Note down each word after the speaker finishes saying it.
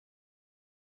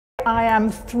I am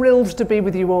thrilled to be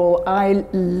with you all. I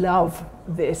love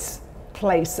this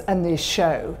place and this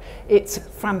show. It's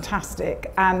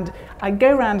fantastic, and I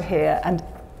go around here and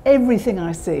everything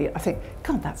I see, I think,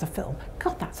 God, that's a film.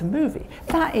 God, that's a movie.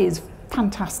 That is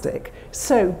fantastic.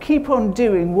 So keep on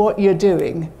doing what you're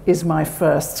doing is my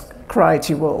first cry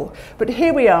to you all. But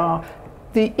here we are,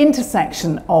 the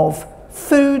intersection of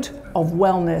food, of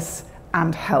wellness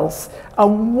and health,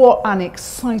 and what an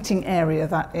exciting area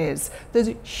that is. There's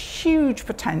huge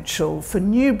potential for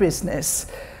new business.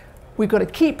 We've got to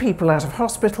keep people out of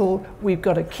hospital, we've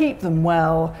got to keep them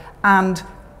well, and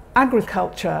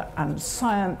agriculture and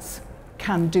science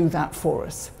can do that for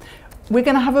us. We're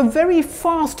going to have a very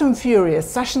fast and furious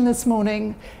session this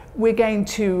morning. We're going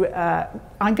to,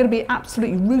 I'm going to be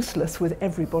absolutely ruthless with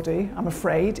everybody, I'm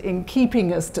afraid, in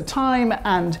keeping us to time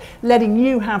and letting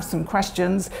you have some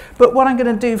questions. But what I'm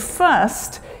going to do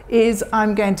first is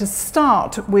I'm going to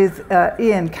start with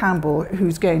Ian Campbell,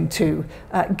 who's going to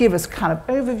give us kind of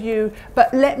overview.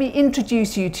 But let me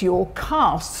introduce you to your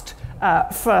cast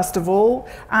first of all.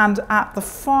 And at the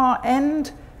far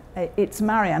end, it's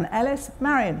Marianne Ellis.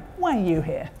 Marianne, why are you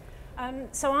here?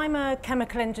 So I'm a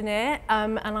chemical engineer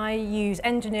and I use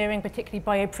engineering, particularly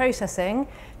bioprocessing,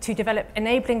 to develop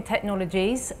enabling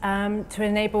technologies to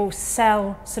enable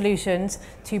cell solutions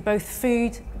to both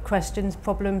food questions,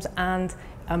 problems and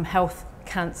health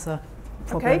cancer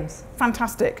problems. Okay,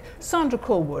 fantastic. Sandra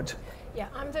Corwood. Yeah,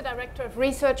 I'm the Director of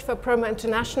Research for Promo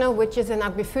International, which is an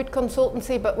agri-food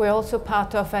consultancy, but we're also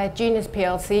part of Genus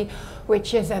PLC,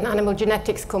 which is an animal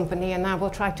genetics company, and I will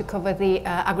try to cover the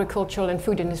agricultural and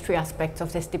food industry aspects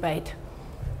of this debate.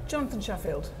 Jonathan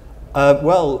Sheffield.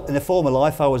 Well, in a former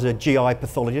life I was a GI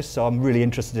pathologist, so I'm really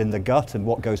interested in the gut and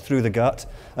what goes through the gut.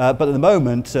 But at the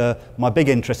moment, my big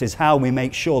interest is how we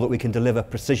make sure that we can deliver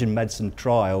precision medicine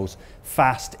trials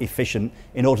fast, efficient,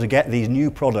 in order to get these new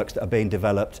products that are being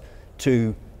developed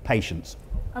to patients.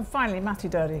 And finally, Matthew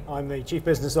Doherty. I'm the Chief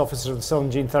Business Officer of the Cell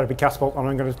and Gene Therapy Catapult, and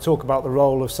I'm going to talk about the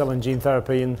role of cell and gene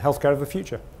therapy in healthcare of the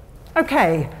future.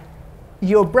 Okay,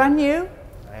 you're brand new.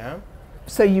 I am.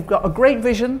 So you've got a great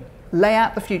vision. Lay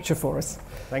out the future for us.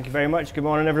 Thank you very much. Good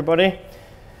morning, everybody.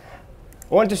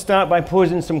 I want to start by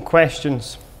posing some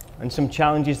questions and some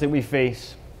challenges that we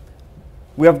face.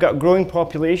 We have got a growing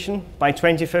population. By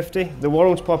 2050, the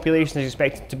world's population is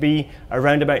expected to be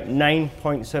around about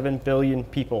 9.7 billion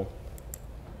people.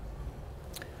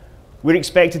 We're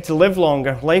expected to live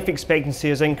longer. Life expectancy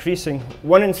is increasing.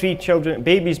 1 in 3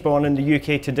 babies born in the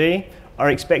UK today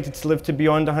are expected to live to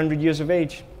beyond 100 years of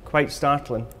age. Quite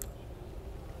startling.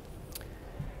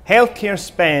 Healthcare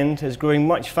spend is growing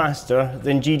much faster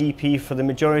than GDP for the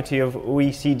majority of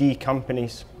OECD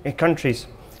countries.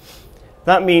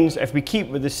 That means if we keep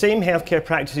with the same healthcare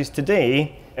practices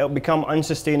today, it will become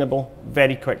unsustainable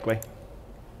very quickly.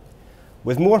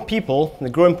 With more people, the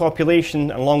growing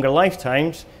population and longer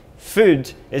lifetimes,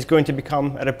 food is going to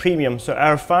become at a premium. So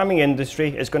our farming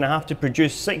industry is going to have to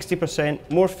produce 60%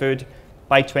 more food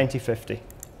by 2050.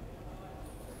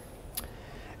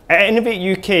 At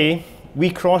Innovate UK, we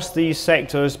cross these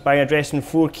sectors by addressing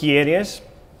 4 key areas: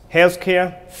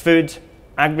 healthcare, food,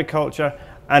 agriculture,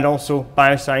 and also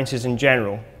biosciences in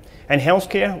general. In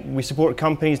healthcare, we support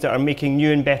companies that are making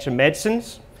new and better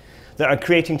medicines, that are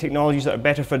creating technologies that are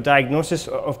better for diagnosis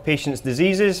of patients'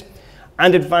 diseases,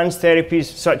 and advanced therapies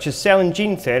such as cell and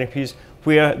gene therapies,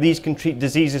 where these can treat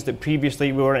diseases that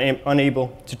previously we were unable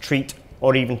to treat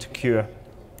or even to cure.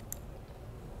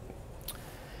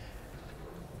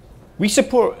 We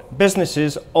support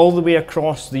businesses all the way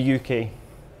across the UK,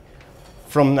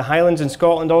 from the Highlands in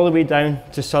Scotland all the way down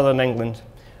to southern England.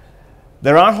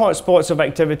 There are hotspots of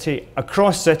activity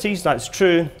across cities, that's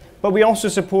true, but we also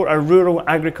support our rural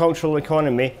agricultural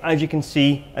economy, as you can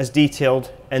see as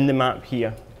detailed in the map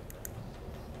here.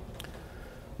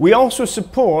 We also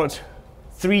support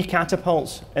 3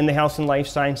 catapults in the health and life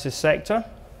sciences sector.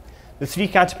 The 3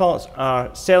 catapults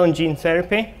are cell and gene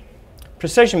therapy,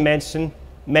 precision medicine,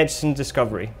 medicine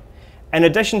discovery. In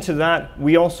addition to that,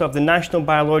 we also have the National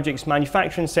Biologics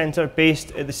Manufacturing Centre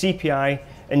based at the CPI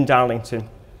in Darlington.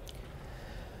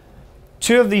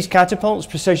 2 of these catapults,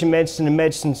 precision medicine and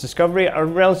medicines discovery, are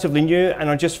relatively new and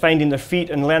are just finding their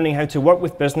feet and learning how to work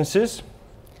with businesses.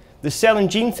 The cell and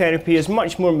gene therapy is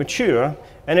much more mature,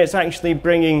 and it's actually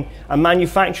bringing a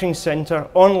manufacturing centre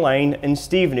online in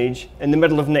Stevenage in the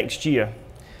middle of next year.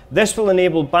 This will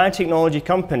enable biotechnology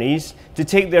companies to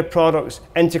take their products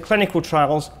into clinical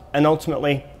trials and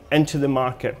ultimately into the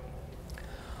market.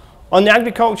 On the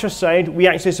agriculture side, we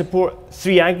actually support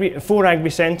 4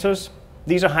 agri-centres.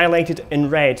 These are highlighted in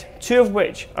red, 2 of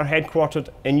which are headquartered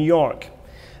in York.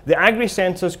 The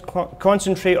agri-centres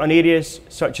concentrate on areas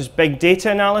such as big data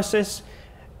analysis,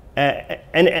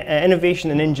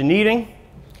 innovation and engineering,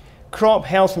 crop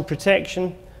health and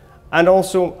protection, and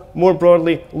also more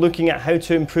broadly looking at how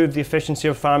to improve the efficiency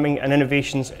of farming and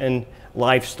innovations in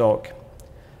livestock.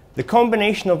 The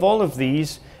combination of all of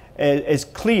these is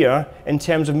clear in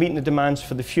terms of meeting the demands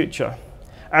for the future.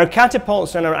 Our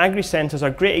catapults and our agri-centres are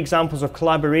great examples of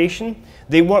collaboration.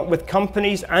 They work with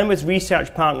companies and with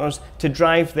research partners to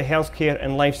drive the healthcare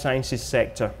and life sciences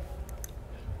sector.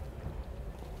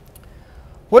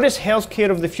 What does healthcare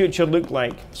of the future look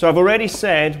like? So I've already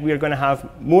said we are going to have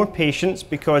more patients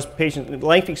because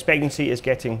life expectancy is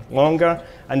getting longer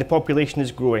and the population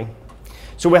is growing.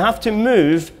 So we have to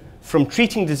move from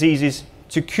treating diseases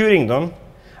to curing them,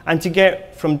 and to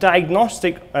get from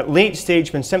diagnostic at late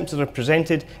stage when symptoms are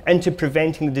presented into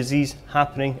preventing the disease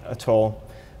happening at all.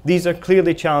 These are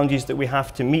clearly challenges that we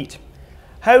have to meet.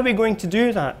 How are we going to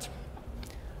do that?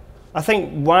 I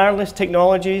think wireless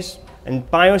technologies and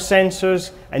biosensors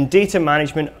and data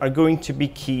management are going to be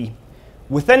key.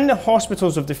 Within the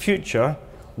hospitals of the future,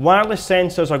 wireless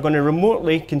sensors are going to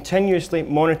remotely, continuously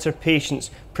monitor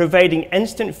patients, providing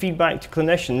instant feedback to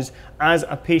clinicians as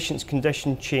a patient's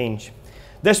condition changes.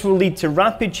 This will lead to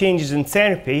rapid changes in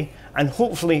therapy and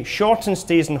hopefully shorten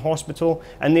stays in hospital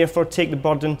and therefore take the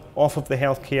burden off of the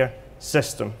healthcare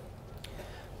system.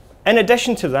 In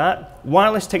addition to that,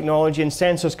 wireless technology and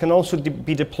sensors can also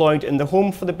be deployed in the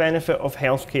home for the benefit of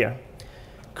healthcare.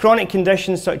 Chronic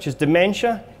conditions such as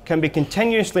dementia can be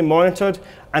continuously monitored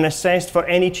and assessed for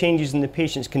any changes in the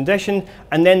patient's condition,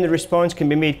 and then the response can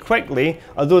be made quickly,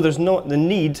 although there's not the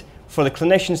need for the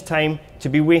clinician's time to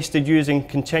be wasted using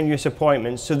continuous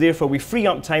appointments. So therefore we free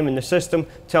up time in the system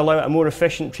to allow a more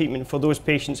efficient treatment for those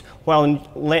patients while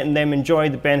letting them enjoy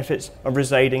the benefits of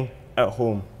residing at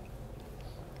home.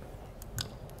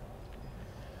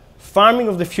 Farming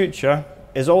of the future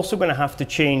is also going to have to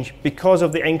change because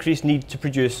of the increased need to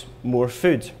produce more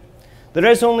food. There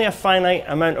is only a finite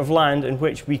amount of land in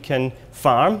which we can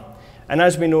farm, and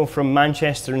as we know from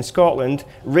Manchester and Scotland,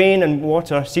 rain and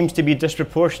water seems to be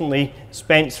disproportionately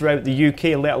spent throughout the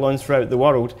UK, let alone throughout the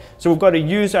world. So we've got to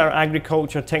use our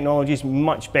agriculture technologies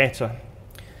much better.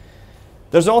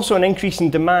 There's also an increasing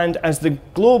demand as the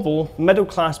global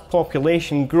middle-class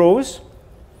population grows.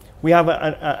 We have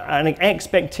an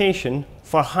expectation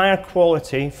for higher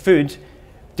quality food,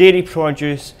 dairy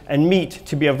produce and meat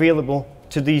to be available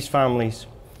to these families.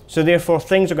 So therefore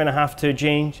things are going to have to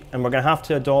change and we're going to have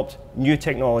to adopt new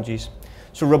technologies.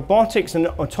 So robotics and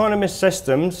autonomous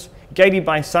systems guided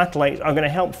by satellites are going to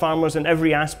help farmers in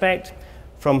every aspect,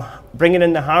 from bringing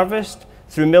in the harvest,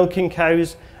 through milking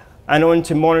cows and on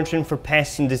to monitoring for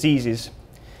pests and diseases.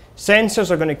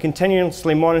 Sensors are going to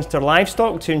continuously monitor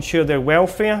livestock to ensure their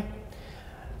welfare.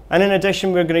 And in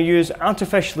addition, we're going to use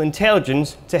artificial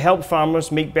intelligence to help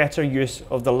farmers make better use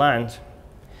of the land.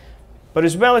 But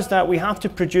as well as that, we have to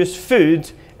produce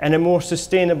food in a more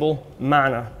sustainable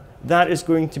manner. That is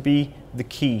going to be the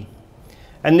key.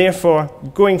 And therefore,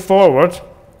 going forward,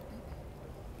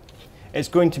 it's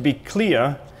going to be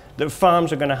clear that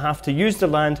farms are going to have to use the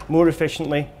land more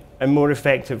efficiently and more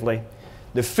effectively.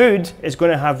 The food is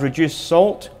going to have reduced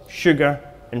salt, sugar,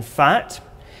 and fat.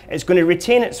 It's going to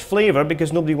retain its flavour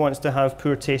because nobody wants to have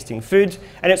poor tasting food,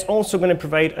 and it's also going to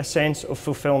provide a sense of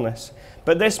fulfillment.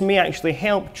 But this may actually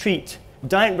help treat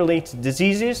diet-related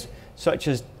diseases such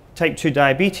as type 2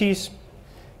 diabetes,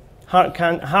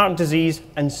 heart disease,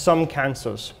 and some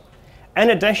cancers. In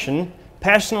addition,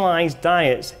 personalised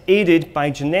diets aided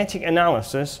by genetic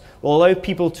analysis will allow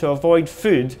people to avoid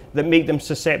food that make them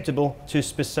susceptible to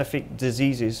specific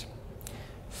diseases.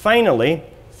 Finally,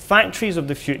 factories of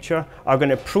the future are going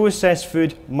to process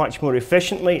food much more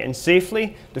efficiently and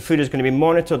safely. The food is going to be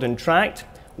monitored and tracked.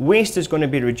 Waste is going to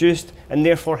be reduced and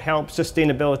therefore help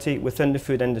sustainability within the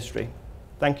food industry.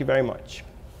 Thank you very much.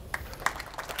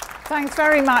 Thanks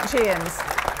very much, Ian.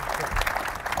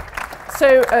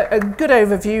 So a good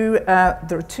overview.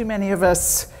 There are too many of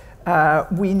us.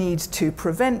 We need to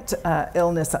prevent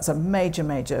illness. That's a major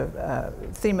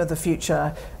theme of the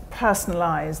future.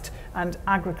 Personalised, and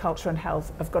agriculture and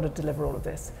health have got to deliver all of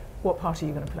this. What part are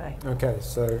you going to play? Okay,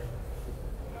 so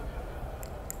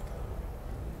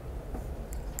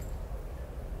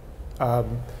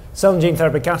cell and gene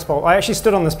therapy catapult. I actually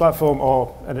stood on this platform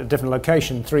or at a different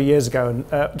location 3 years ago,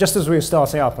 and just as we were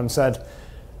starting up, and said,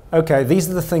 okay, these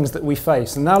are the things that we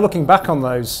face. And now looking back on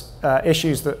those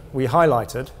issues that we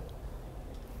highlighted,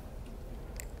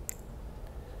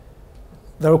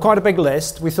 there were quite a big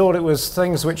list. We thought it was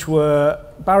things which were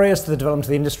barriers to the development of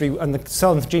the industry, and the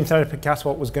cell and gene therapy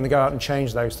catapult was going to go out and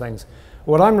change those things.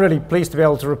 What I'm really pleased to be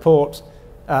able to report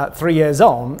 3 years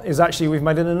on is actually we've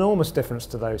made an enormous difference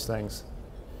to those things.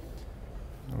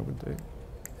 What would do?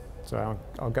 So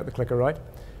I'll get the clicker right.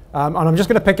 And I'm just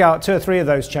going to pick out 2 or 3 of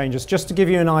those changes just to give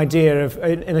you an idea of,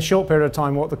 in a short period of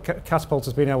time, what the catapult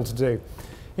has been able to do.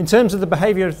 In terms of the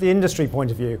behaviour of the industry point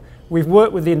of view, we've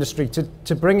worked with the industry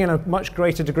to bring in a much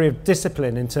greater degree of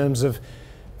discipline in terms of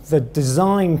the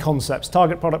design concepts,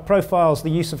 target product profiles, the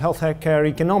use of healthcare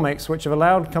economics, which have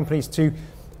allowed companies to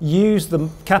use the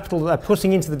capital that they're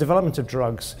putting into the development of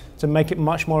drugs to make it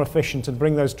much more efficient and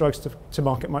bring those drugs to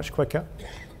market much quicker.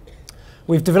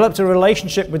 We've developed a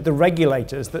relationship with the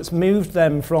regulators that's moved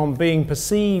them from being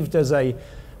perceived as a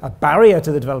barrier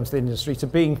to the development of the industry to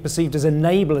being perceived as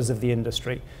enablers of the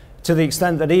industry, to the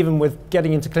extent that even with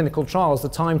getting into clinical trials, the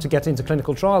time to get into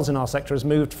clinical trials in our sector has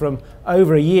moved from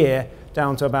over a year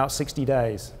down to about 60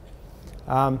 days.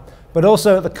 But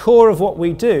also at the core of what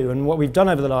we do and what we've done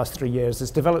over the last 3 years is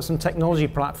develop some technology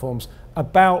platforms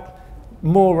about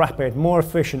more rapid, more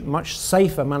efficient, much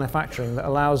safer manufacturing that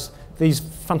allows these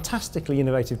fantastically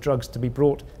innovative drugs to be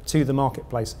brought to the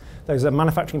marketplace. Those are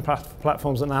manufacturing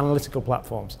platforms and analytical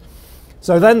platforms.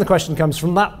 So then the question comes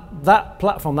from that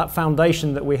platform, that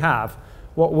foundation that we have,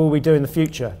 what will we do in the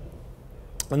future?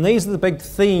 And these are the big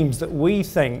themes that we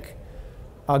think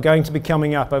are going to be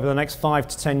coming up over the next 5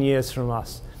 to 10 years from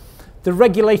us. The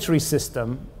regulatory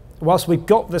system, whilst we've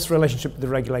got this relationship with the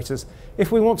regulators,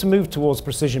 if we want to move towards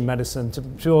precision medicine,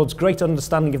 towards great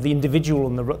understanding of the individual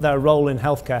and their role in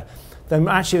healthcare, then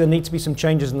actually there need to be some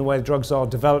changes in the way the drugs are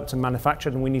developed and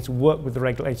manufactured, and we need to work with the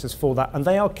regulators for that, and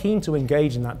they are keen to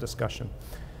engage in that discussion.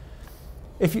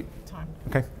 If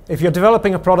you're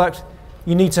developing a product,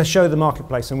 you need to show the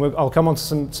marketplace, and I'll come on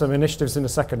to some initiatives in a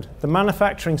second. The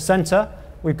manufacturing centre,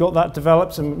 we've got that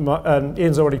developed, and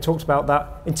Ian's already talked about that.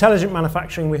 Intelligent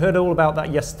manufacturing, we heard all about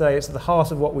that yesterday. It's at the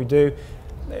heart of what we do,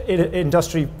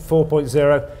 Industry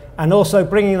 4.0, and also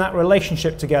bringing that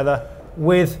relationship together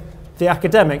with the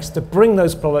academics to bring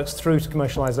those products through to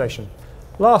commercialization.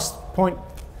 Last point,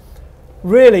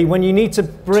 really, when you need to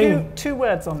bring... Two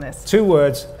words on this. 2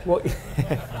 words. What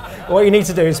you need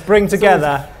to do is bring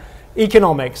together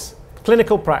economics,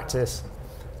 clinical practice,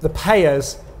 the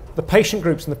payers, the patient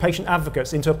groups and the patient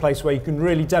advocates into a place where you can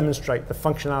really demonstrate the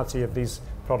functionality of these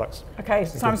products. Okay,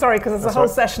 so I'm sorry because there's a whole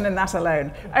session in that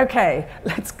alone. Okay,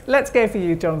 let's go for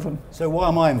you, Jonathan. So why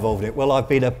am I involved in it? Well, I've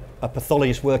been a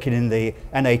pathologist working in the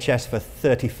NHS for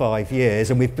 35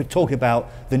 years, and we've been talking about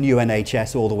the new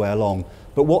NHS all the way along.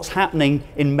 But what's happening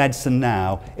in medicine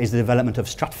now is the development of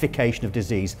stratification of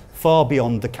disease far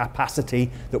beyond the capacity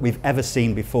that we've ever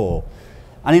seen before.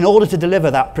 And in order to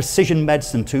deliver that precision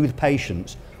medicine to the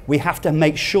patients, we have to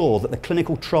make sure that the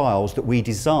clinical trials that we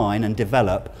design and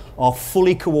develop are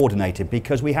fully coordinated,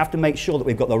 because we have to make sure that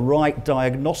we've got the right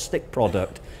diagnostic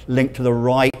product linked to the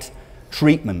right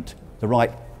treatment, the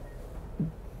right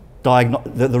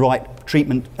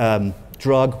treatment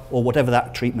drug or whatever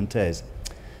that treatment is.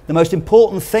 The most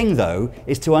important thing, though,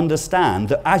 is to understand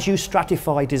that as you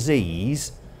stratify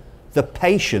disease, the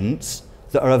patients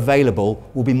that are available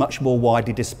will be much more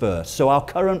widely dispersed. So our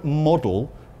current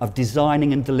model of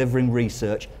designing and delivering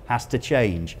research has to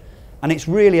change. And it's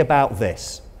really about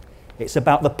this. It's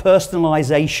about the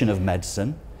personalisation of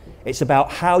medicine. It's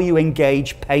about how you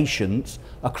engage patients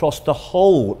across the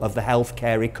whole of the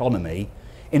healthcare economy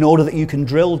in order that you can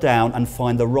drill down and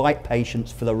find the right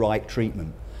patients for the right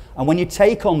treatment. And when you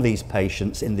take on these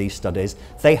patients in these studies,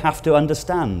 they have to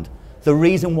understand the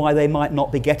reason why they might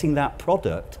not be getting that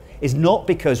product is not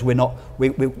because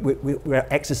we're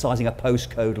exercising a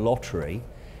postcode lottery.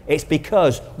 It's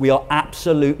because we are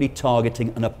absolutely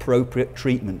targeting an appropriate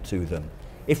treatment to them.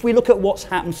 If we look at what's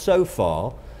happened so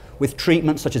far with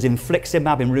treatments such as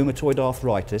infliximab in rheumatoid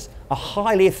arthritis, a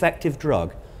highly effective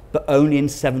drug, but only in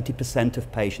 70%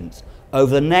 of patients.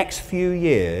 Over the next few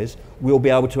years, we'll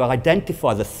be able to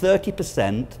identify the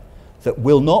 30% that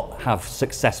will not have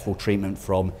successful treatment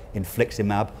from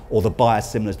infliximab or the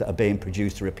biosimilars that are being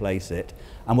produced to replace it,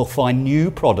 and we'll find new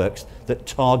products that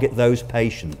target those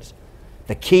patients.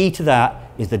 The key to that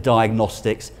is the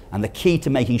diagnostics, and the key to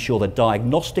making sure the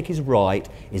diagnostic is right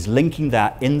is linking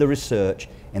that in the research,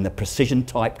 in the precision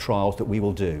type trials that we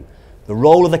will do. The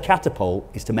role of the catapult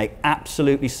is to make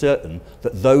absolutely certain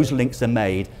that those links are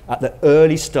made at the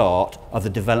early start of the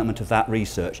development of that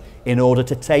research in order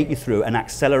to take you through an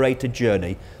accelerated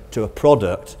journey to a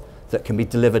product that can be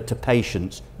delivered to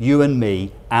patients, you and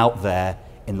me, out there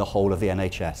in the whole of the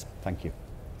NHS. Thank you.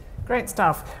 Great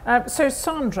stuff. So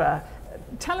Sandra,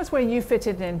 tell us where you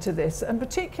fitted into this, and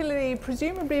particularly,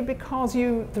 presumably, because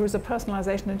there is a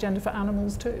personalisation agenda for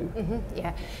animals too.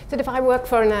 Yeah. So if I work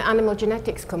for an animal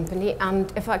genetics company,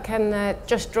 and if I can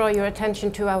just draw your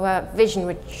attention to our vision,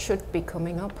 which should be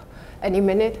coming up any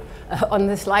minute on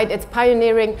the slide. It's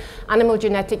pioneering animal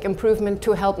genetic improvement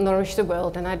to help nourish the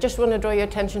world. And I just want to draw your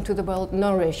attention to the word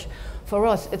nourish. For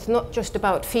us, it's not just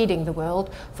about feeding the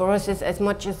world. For us, it's as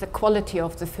much as the quality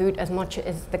of the food, as much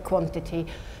as the quantity.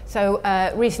 So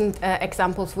recent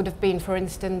examples would have been, for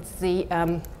instance, the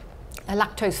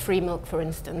lactose-free milk, for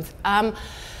instance.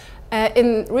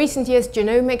 In recent years,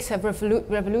 genomics have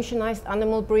revolutionized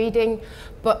animal breeding,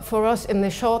 but for us in the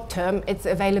short term, it's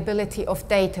availability of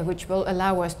data which will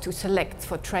allow us to select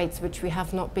for traits which we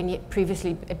have not been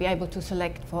previously be able to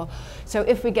select for. So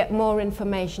if we get more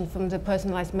information from the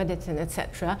personalized medicine,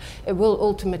 etc., it will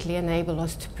ultimately enable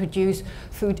us to produce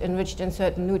food enriched in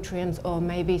certain nutrients, or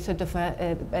maybe sort of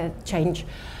change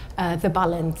the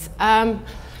balance.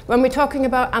 When we're talking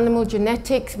about animal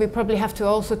genetics, we probably have to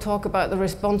also talk about the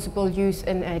responsible use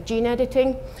in gene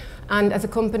editing. And as a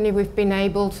company, we've been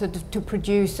able to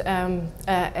produce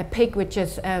a pig which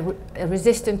is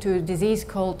resistant to a disease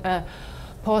called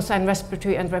porcine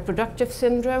respiratory and reproductive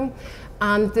syndrome.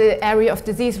 And the area of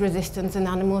disease resistance in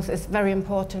animals is very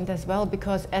important as well,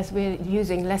 because as we're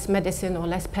using less medicine or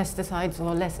less pesticides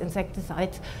or less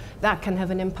insecticides, that can have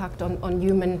an impact on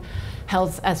human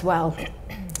health as well.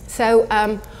 So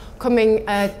coming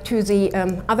to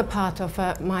the other part of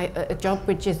my job,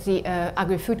 which is the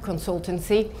agri-food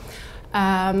consultancy.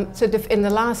 In the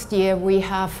last year, we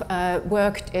have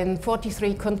worked in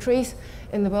 43 countries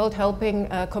in the world, helping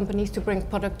companies to bring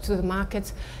products to the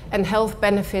markets, and health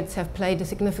benefits have played a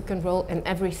significant role in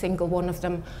every single one of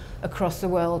them across the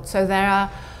world. So there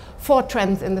are 4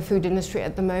 trends in the food industry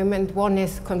at the moment. One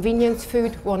is convenience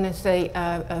food, one is the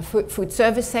food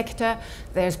service sector,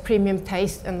 there's premium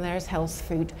taste, and there's health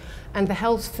food. And the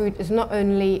health food is not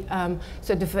only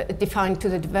defined to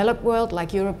the developed world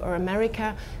like Europe or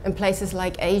America. In places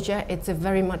like Asia, it's a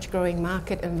very much growing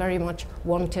market and very much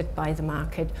wanted by the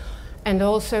market. And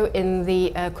also in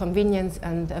the convenience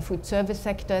and food service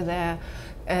sector, there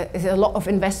is a lot of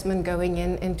investment going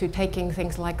into taking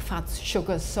things like fats,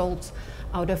 sugars, salts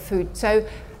out of food. So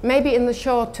maybe in the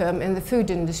short term, in the food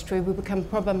industry, we can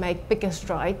probably make bigger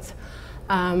strides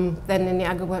than in the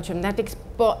agricultural genetics,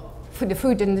 but for the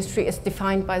food industry is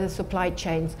defined by the supply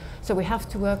chains. So we have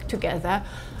to work together,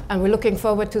 and we're looking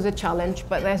forward to the challenge,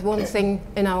 but there's one thing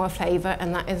in our favor,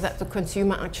 and that is that the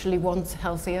consumer actually wants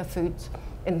healthier foods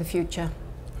in the future.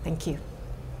 Thank you.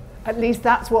 At least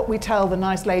that's what we tell the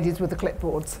nice ladies with the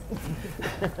clipboards.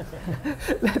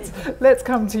 let's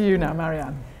come to you now,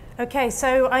 Marianne. Okay,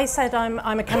 so I said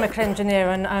I'm a chemical engineer,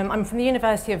 and I'm from the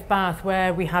University of Bath,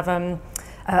 where we have a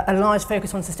large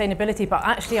focus on sustainability, but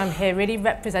actually I'm here really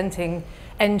representing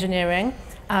engineering,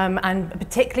 and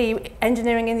particularly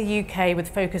engineering in the UK with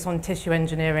focus on tissue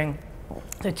engineering.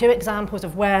 So 2 examples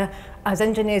of where, as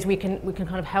engineers, we can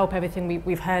kind of help everything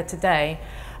we've heard today.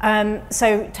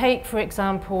 So take, for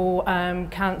example,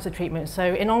 cancer treatment.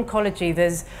 So in oncology,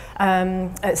 there's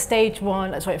at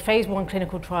phase 1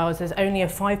 clinical trials, there's only a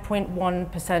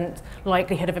 5.1%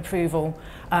 likelihood of approval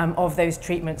of those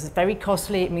treatments. It's very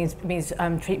costly. It means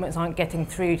treatments aren't getting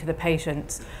through to the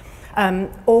patients.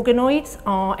 Organoids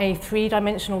are a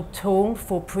 3-dimensional tool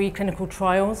for preclinical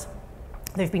trials.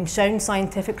 They've been shown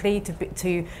scientifically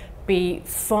to be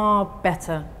far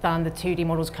better than the 2D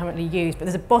models currently used, but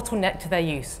there's a bottleneck to their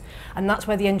use, and that's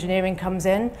where the engineering comes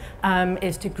in,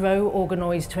 is to grow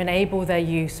organoids to enable their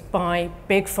use by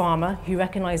big pharma who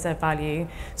recognise their value,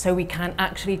 so we can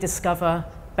actually discover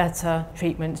better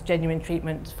treatments, genuine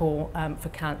treatments for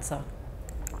cancer.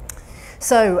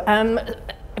 So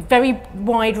very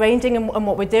wide-ranging in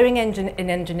what we're doing in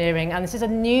engineering, and this is a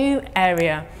new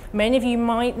area. Many of you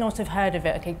might not have heard of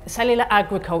it. Okay, cellular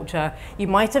agriculture. You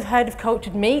might have heard of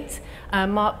cultured meat.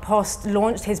 Mark Post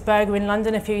launched his burger in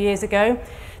London a few years ago.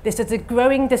 This is a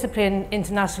growing discipline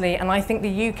internationally, and I think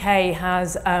the UK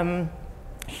has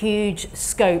huge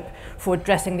scope for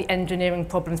addressing the engineering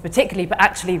problems particularly, but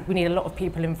actually we need a lot of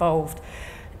people involved.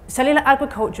 Cellular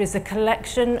agriculture is a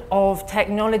collection of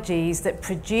technologies that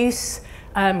produce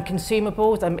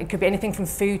consumables, it could be anything from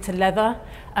food to leather,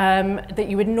 that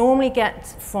you would normally get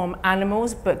from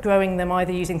animals, but growing them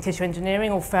either using tissue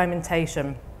engineering or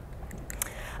fermentation.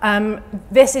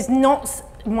 This is not,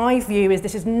 my view is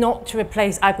this is not to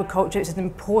replace agriculture. It's an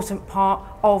important part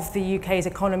of the UK's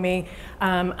economy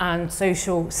and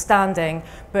social standing,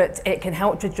 but it can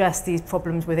help to address these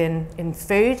problems in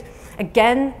food.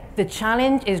 Again, the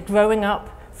challenge is growing up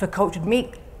for cultured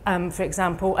meat for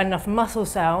example, enough muscle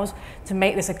cells to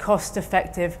make this a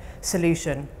cost-effective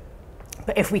solution.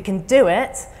 But if we can do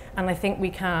it, and I think we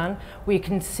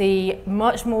can see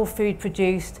much more food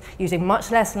produced using much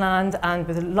less land and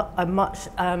with a much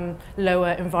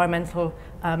lower environmental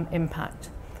impact.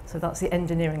 So that's the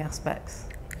engineering aspects.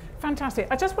 Fantastic.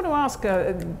 I just want to ask,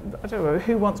 I don't know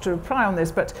who wants to reply on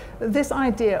this, but this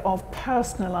idea of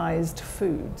personalised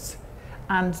foods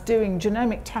and doing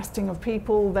genomic testing of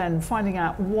people, then finding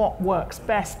out what works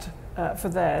best for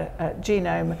their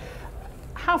genome.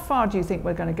 How far do you think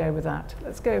we're going to go with that?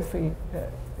 Let's go for you.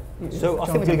 So I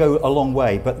think we're going to go a long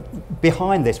way, but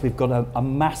behind this we've got a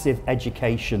massive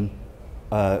education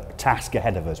task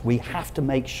ahead of us. We have to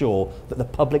make sure that the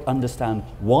public understand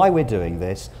why we're doing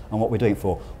this and what we're doing it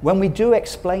for. When we do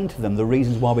explain to them the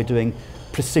reasons why we're doing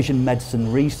precision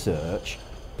medicine research,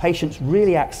 patients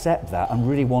really accept that and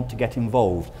really want to get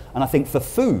involved. And I think for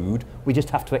food, we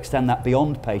just have to extend that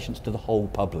beyond patients to the whole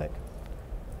public.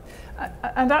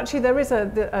 And actually there is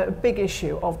a big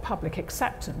issue of public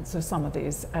acceptance of some of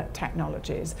these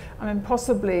technologies. I mean,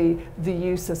 possibly the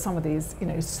use of some of these,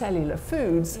 cellular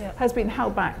foods has been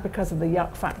held back because of the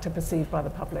yuck factor perceived by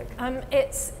the public.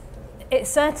 It's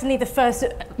certainly the first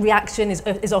reaction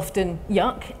is often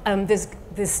yuck.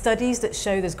 There's studies that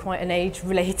show there's quite an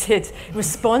age-related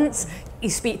response. You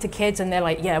speak to kids and they're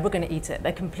like, yeah, we're going to eat it.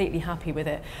 They're completely happy with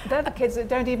it. They're the kids that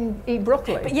don't even eat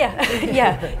broccoli. But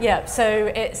yeah.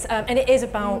 So it's, and it is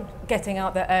about getting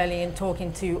out there early and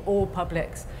talking to all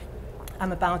publics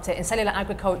about it. In cellular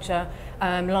agriculture,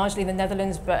 largely in the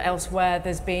Netherlands, but elsewhere,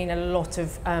 there's been a lot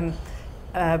of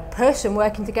push and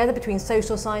working together between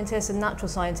social scientists and natural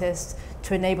scientists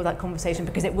to enable that conversation,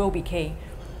 because it will be key.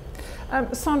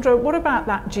 Sandra, what about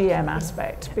that GM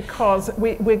aspect? Because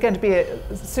we're going to be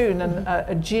soon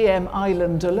a GM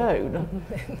island alone,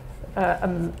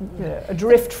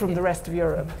 adrift from the rest of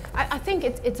Europe. I think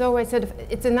it's always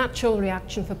it's a natural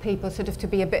reaction for people to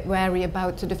be a bit wary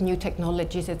about new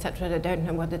technologies, etc. They don't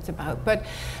know what it's about. But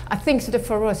I think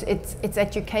for us it's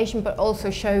education, but also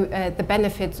show the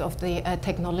benefits of the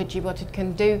technology, what it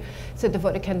can do,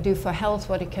 what it can do for health,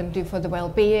 what it can do for the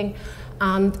well-being.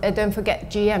 And don't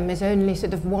forget, GM is only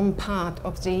one part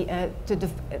of the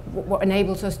what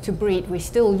enables us to breed. We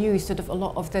still use a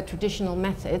lot of the traditional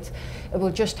methods. It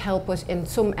will just help us in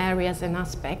some areas and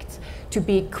aspects to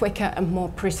be quicker and more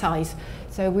precise.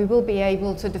 So we will be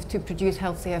able to produce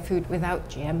healthier food without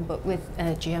GM, but with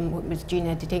GM, with gene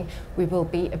editing, we will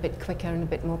be a bit quicker and a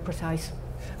bit more precise.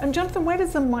 And Jonathan, where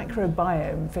does the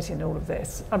microbiome fit in all of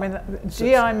this? I mean,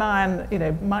 GI man,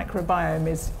 microbiome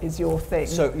is your thing.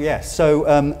 So yes,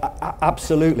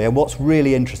 absolutely. And what's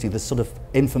really interesting, the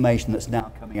information that's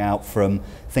now coming out from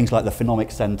things like the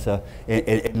Phenomics Centre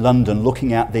in London,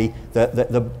 looking at the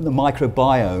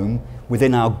microbiome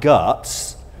within our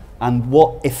guts and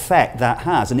what effect that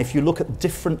has. And if you look at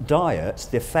different diets,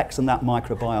 the effects on that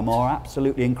microbiome are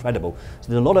absolutely incredible. So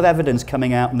there's a lot of evidence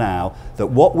coming out now that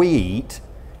what we eat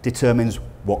determines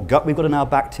what gut we've got in our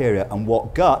bacteria, and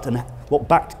what gut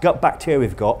gut bacteria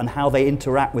we've got, and how they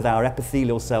interact with our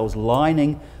epithelial cells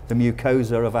lining the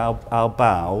mucosa of our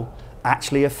bowel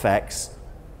actually affects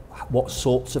what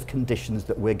sorts of conditions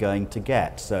that we're going to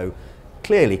get. So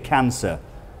clearly cancer,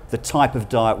 the type of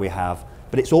diet we have,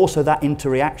 but it's also that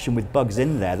interaction with bugs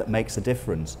in there that makes a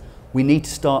difference. We need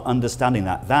to start understanding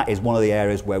that. That is one of the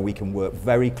areas where we can work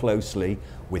very closely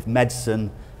with medicine,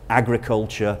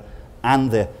 agriculture,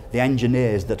 and the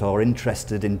engineers that are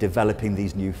interested in developing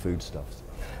these new foodstuffs.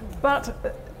 But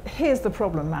here's the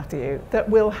problem, Matthew, that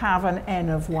we'll have an N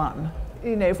of 1.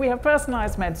 If we have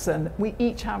personalised medicine, we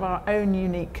each have our own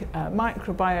unique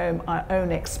microbiome, our own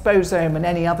exposome, and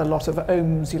any other lot of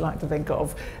ohms you like to think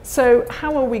of. So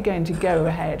how are we going to go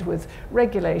ahead with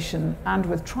regulation and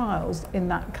with trials in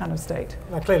that kind of state?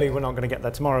 Now, clearly we're not going to get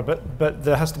there tomorrow, but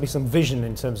there has to be some vision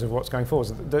in terms of what's going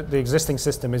forward. The existing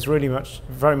system is really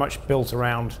very much built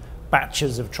around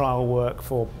batches of trial work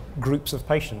for groups of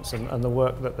patients, and the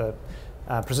work that the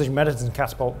Precision Medicine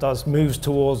Catapult moves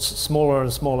towards smaller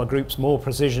and smaller groups, more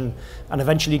precision, and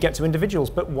eventually get to individuals.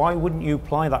 But why wouldn't you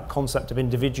apply that concept of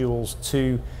individuals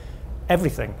to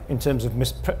everything in terms of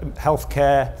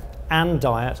healthcare and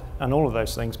diet and all of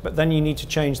those things? But then you need to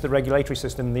change the regulatory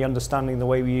system, the understanding, the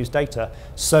way we use data,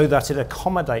 so that it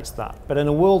accommodates that. But in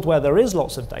a world where there is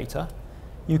lots of data,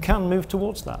 you can move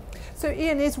towards that. So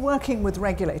Ian, is working with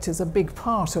regulators a big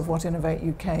part of what Innovate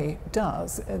UK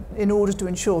does in order to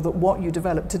ensure that what you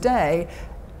develop today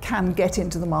can get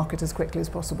into the market as quickly as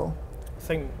possible? I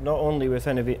think not only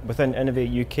within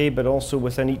Innovate UK, but also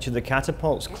within each of the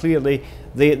catapults. Clearly,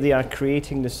 they are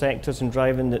creating the sectors and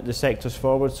driving the sectors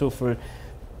forward. So for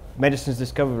medicines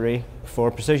discovery,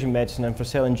 for precision medicine and for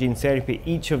cell and gene therapy,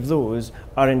 each of those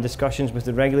are in discussions with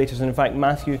the regulators. And in fact,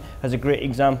 Matthew has a great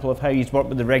example of how he's worked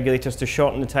with the regulators to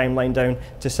shorten the timeline down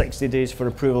to 60 days for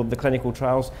approval of the clinical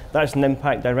trials. That's an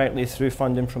impact directly through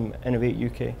funding from Innovate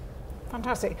UK.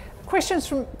 Fantastic. Questions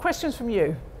from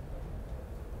you?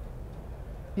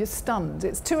 You're stunned.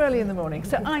 It's too early in the morning.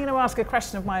 So I'm going to ask a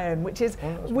question of my own, which is,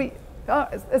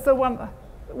 is there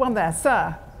one there,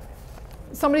 sir?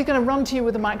 Somebody's going to run to you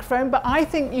with a microphone, but I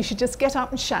think you should just get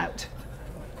up and shout.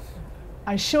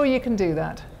 I'm sure you can do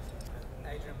that.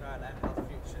 Adrian Brown, Health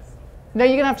Futures. No,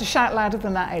 you're going to have to shout louder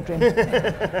than that, Adrian.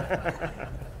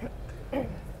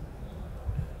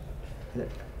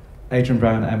 Adrian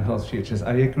Brown, Health Futures.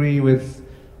 I agree with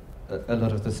a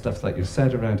lot of the stuff that you've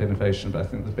said around innovation, but I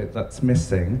think the bit that's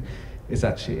missing is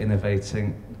actually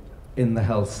innovating in the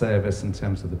health service in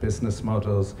terms of the business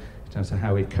models, in terms of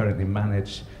how we currently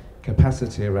manage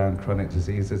capacity around chronic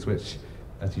diseases, which,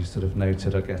 as you sort of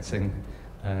noted, are getting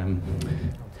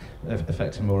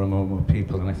affecting more and more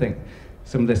people. And I think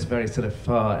some of this very sort of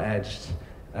far-edged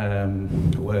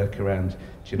work around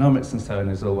genomics and so on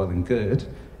is all well and good,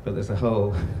 but there's a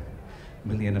whole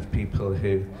million of people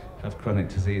who have chronic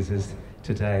diseases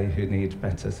today who need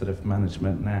better sort of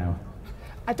management now.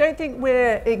 I don't think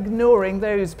we're ignoring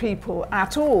those people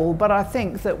at all, but I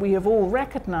think that we have all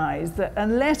recognised that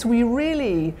unless we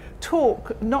really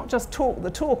talk, not just talk the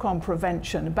talk on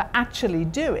prevention, but actually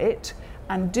do it,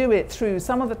 and do it through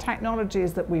some of the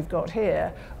technologies that we've got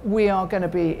here, we are going to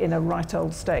be in a right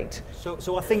old state.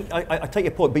 So I think, I take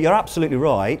your point, but you're absolutely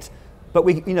right. But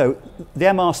the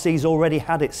MRC's already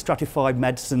had its stratified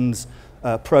medicines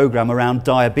programme around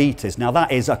diabetes. Now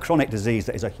that is a chronic disease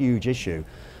that is a huge issue.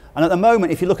 And at the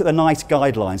moment, if you look at the NICE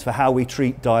guidelines for how we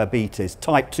treat diabetes,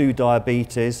 type 2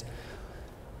 diabetes,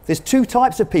 there's two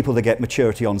types of people that get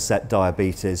maturity onset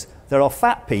diabetes. There are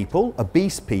fat people,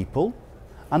 obese people,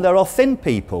 and there are thin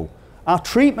people. Our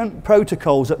treatment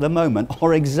protocols at the moment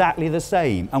are exactly the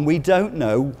same, and we don't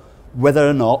know whether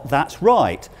or not that's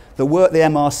right. The work the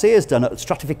MRC has done at the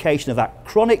stratification of that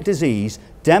chronic disease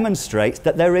demonstrates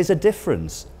that there is a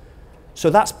difference. So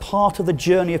that's part of the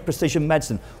journey of precision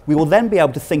medicine. We will then be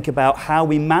able to think about how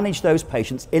we manage those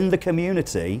patients in the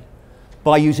community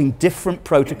by using different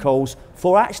protocols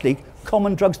for actually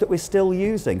common drugs that we're still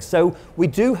using. So we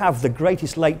do have the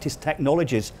greatest, latest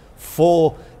technologies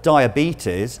for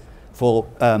diabetes, for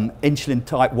insulin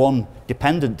type 1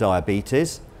 dependent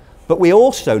diabetes, but we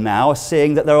also now are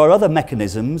seeing that there are other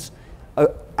mechanisms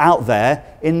out there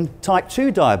in type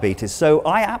 2 diabetes. So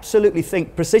I absolutely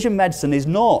think precision medicine is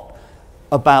not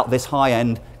about this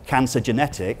high-end cancer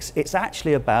genetics. It's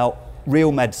actually about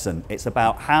real medicine. It's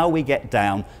about how we get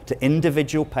down to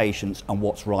individual patients and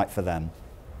what's right for them.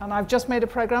 And I've just made a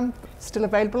programme, still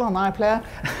available on iPlayer,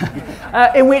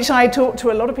 in which I talked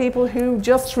to a lot of people who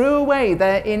just threw away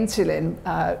their insulin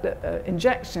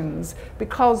injections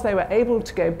because they were able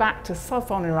to go back to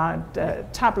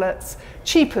sulfonamide tablets,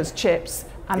 cheap as chips,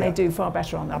 and they do far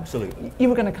better on them. Absolutely. You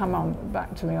were going to come on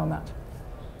back to me on that.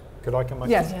 Could I come back?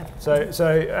 Yes.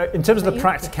 So in terms of the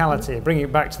practicality, bringing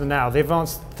it back to the now, the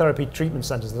advanced therapy treatment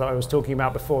centres that I was talking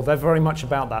about before, they're very much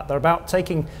about that. They're about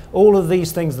taking all of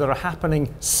these things that are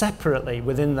happening separately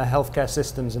within the healthcare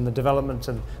systems and the development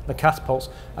and the catapults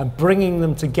and bringing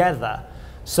them together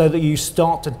so that you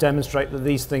start to demonstrate that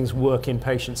these things work in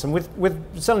patients. And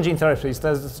with cell and gene therapies,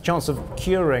 there's a chance of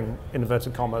curing, in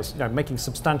inverted commas, making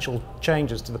substantial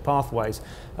changes to the pathways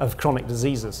of chronic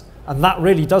diseases. And that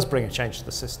really does bring a change to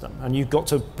the system. And you've got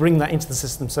to bring that into the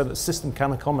system so that the system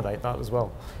can accommodate that as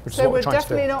well. So we're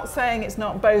definitely not saying it's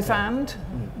not both and,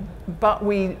 but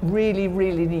we really,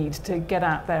 really need to get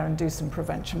out there and do some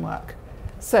prevention work.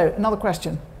 So another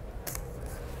question.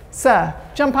 Sir,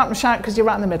 jump up and shout because you're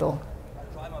right in the middle.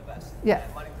 Yeah.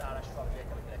 My name's Alex from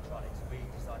Chemical Electronics. We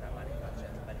design and manufacture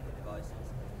medical devices.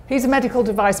 He's a medical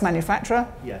device manufacturer.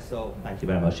 Yeah, so thank you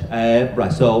very much.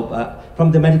 Right, so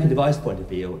from the medical device point of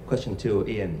view, question to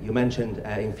Ian. You mentioned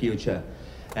in future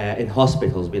in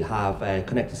hospitals we'll have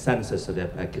connected sensors so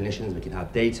that clinicians we can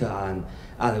have data and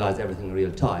analyze everything in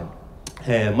real time.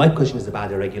 My question is about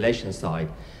the regulation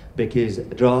side, because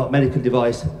there are medical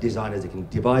device designers that can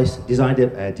design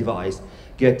a device,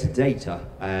 get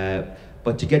data,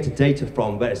 but to get the data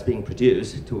from where it's being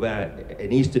produced to where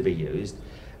it needs to be used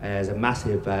is a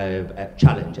massive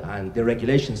challenge. And the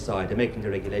regulation side, they're making the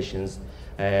regulations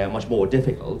much more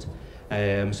difficult.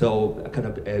 So kind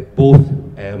of both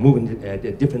moving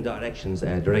the different directions.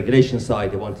 The regulation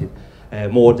side, they wanted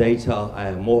more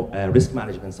data, more risk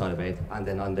management side of it. And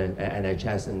then on the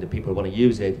NHS and the people who want to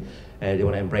use it, they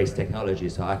want to embrace technology.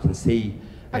 So I can see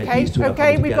Okay, these two are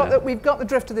okay, coming together. we've got the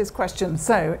drift of this question.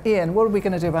 So, Ian, what are we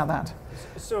going to do about that?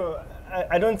 So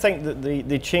I don't think that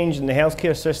the change in the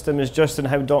healthcare system is just in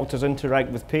how doctors interact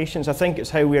with patients. I think it's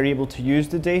how we're able to use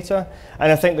the data.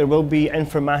 And I think there will be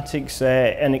informatics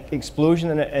an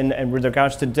explosion in with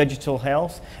regards to digital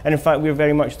health. And in fact, we're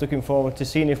very much looking forward to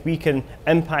seeing if we can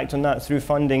impact on that through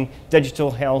funding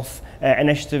digital health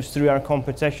initiatives through our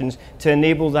competitions to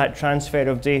enable that transfer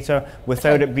of data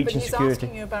without it breaching security. But he's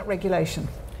asking you about regulation.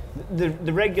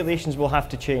 The regulations will have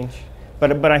to change.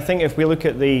 But I think if we look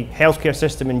at the healthcare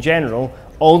system in general,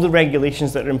 all the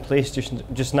regulations that are in place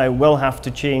just now will have to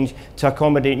change to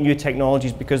accommodate new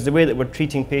technologies, because the way that we're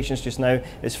treating patients just now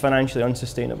is financially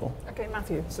unsustainable. Okay,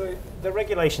 Matthew. So the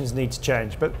regulations need to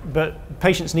change, but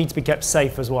patients need to be kept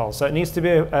safe as well. So it needs to be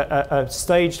a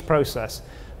staged process.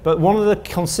 But one of the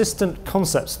consistent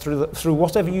concepts through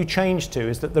whatever you change to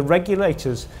is that the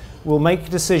regulators will make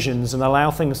decisions and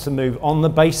allow things to move on the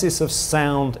basis of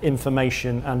sound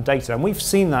information and data. And we've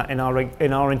seen that in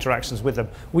our interactions with them.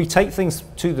 We take things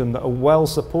to them that are well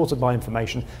supported by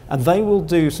information, and they will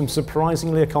do some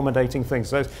surprisingly accommodating things.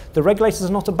 So the regulators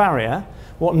are not a barrier.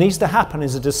 What needs to happen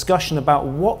is a discussion about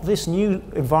what this new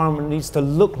environment needs to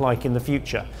look like in the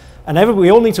future. And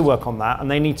we all need to work on that, and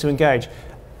they need to engage.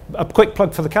 A quick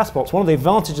plug for the catapults. One of the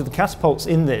advantages of the catapults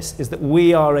in this is that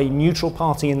we are a neutral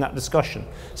party in that discussion.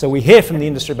 So we hear from the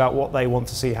industry about what they want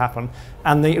to see happen,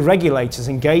 and the regulators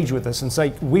engage with us and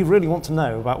say, we really want to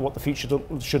know about what the future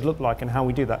should look like and how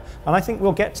we do that. And I think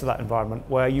we'll get to that environment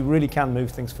where you really can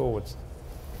move things forwards.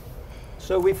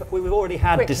 So we've already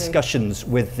had discussions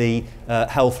with the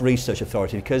Health Research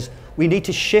Authority, because we need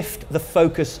to shift the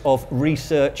focus of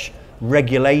research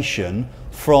regulation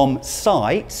from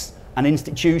sites and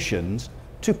institutions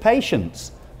to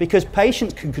patients, because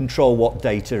patients can control what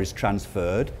data is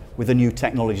transferred with the new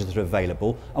technologies that are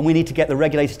available, and we need to get the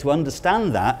regulators to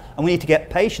understand that, and we need to get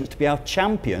patients to be our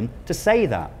champion to say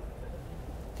that.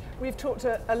 We've talked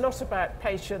a lot about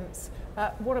patients.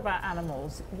 What about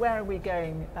animals? Where are we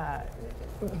going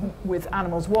with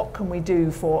animals? What can we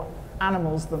do for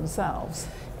animals themselves?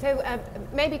 So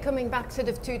maybe coming back sort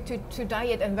of to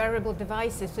diet and wearable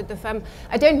devices, sort of,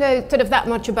 I don't know sort of that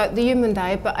much about the human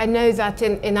diet, but I know that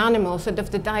in animals, sort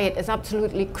of the diet is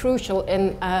absolutely crucial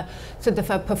in sort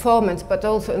of performance, but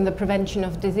also in the prevention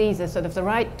of diseases. Sort of the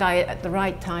right diet at the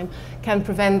right time can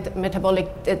prevent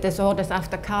metabolic disorders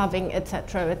after calving,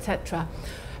 etc., etc.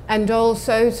 And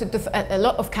also, sort of, a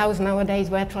lot of cows nowadays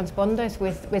wear transponders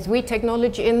with wheat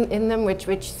technology in them,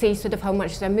 which see sort of how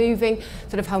much they're moving,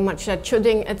 sort of how much they're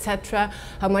chudding, etc.,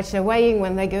 how much they're weighing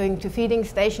when they're going to feeding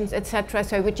stations, etc.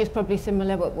 So, which is probably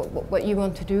similar what you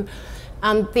want to do.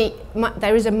 And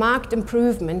there is a marked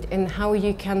improvement in how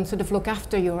you can sort of look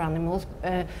after your animals,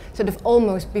 sort of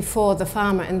almost before the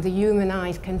farmer and the human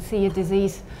eyes can see a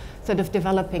disease sort of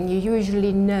developing. You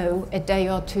usually know a day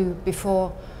or two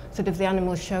before sort of the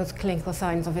animal shows clinical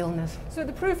signs of illness. So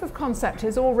the proof of concept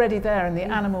is already there in the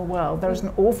animal world. There's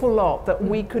an awful lot that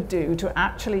we could do to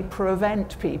actually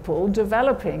prevent people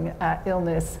developing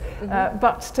illness.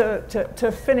 But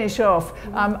to finish off,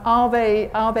 are we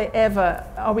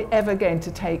ever going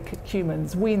to take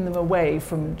humans, wean them away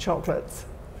from chocolates?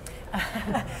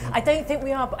 I don't think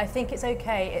we are, but I think it's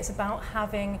okay. It's about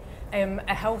having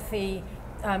a healthy,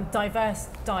 diverse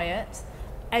diet.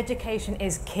 Education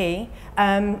is key.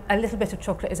 A little bit of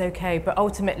chocolate is okay, but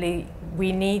ultimately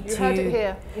we need You heard it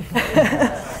here.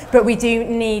 But we do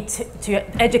need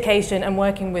to education and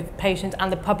working with patients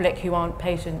and the public who aren't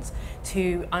patients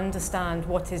to understand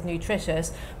what is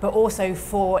nutritious, but also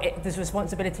there's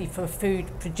responsibility for food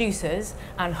producers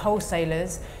and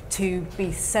wholesalers to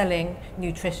be selling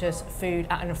nutritious food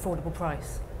at an affordable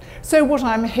price. So what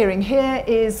I'm hearing here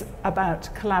is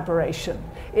about collaboration.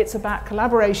 It's about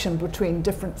collaboration between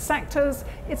different sectors.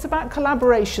 It's about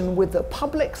collaboration with the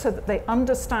public so that they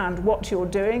understand what you're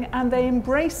doing and they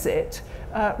embrace it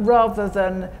rather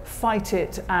than fight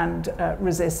it and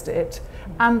resist it,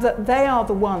 and that they are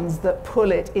the ones that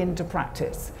pull it into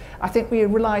practice. I think we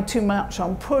rely too much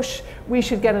on push. We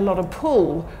should get a lot of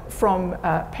pull from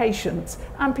patients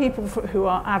and people who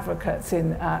are advocates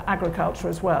in agriculture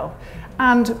as well.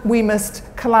 And we must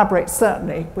collaborate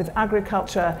certainly with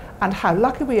agriculture, and how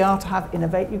lucky we are to have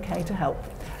Innovate UK to help.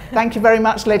 Thank you very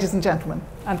much, ladies and gentlemen,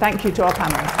 and thank you to our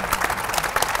panel.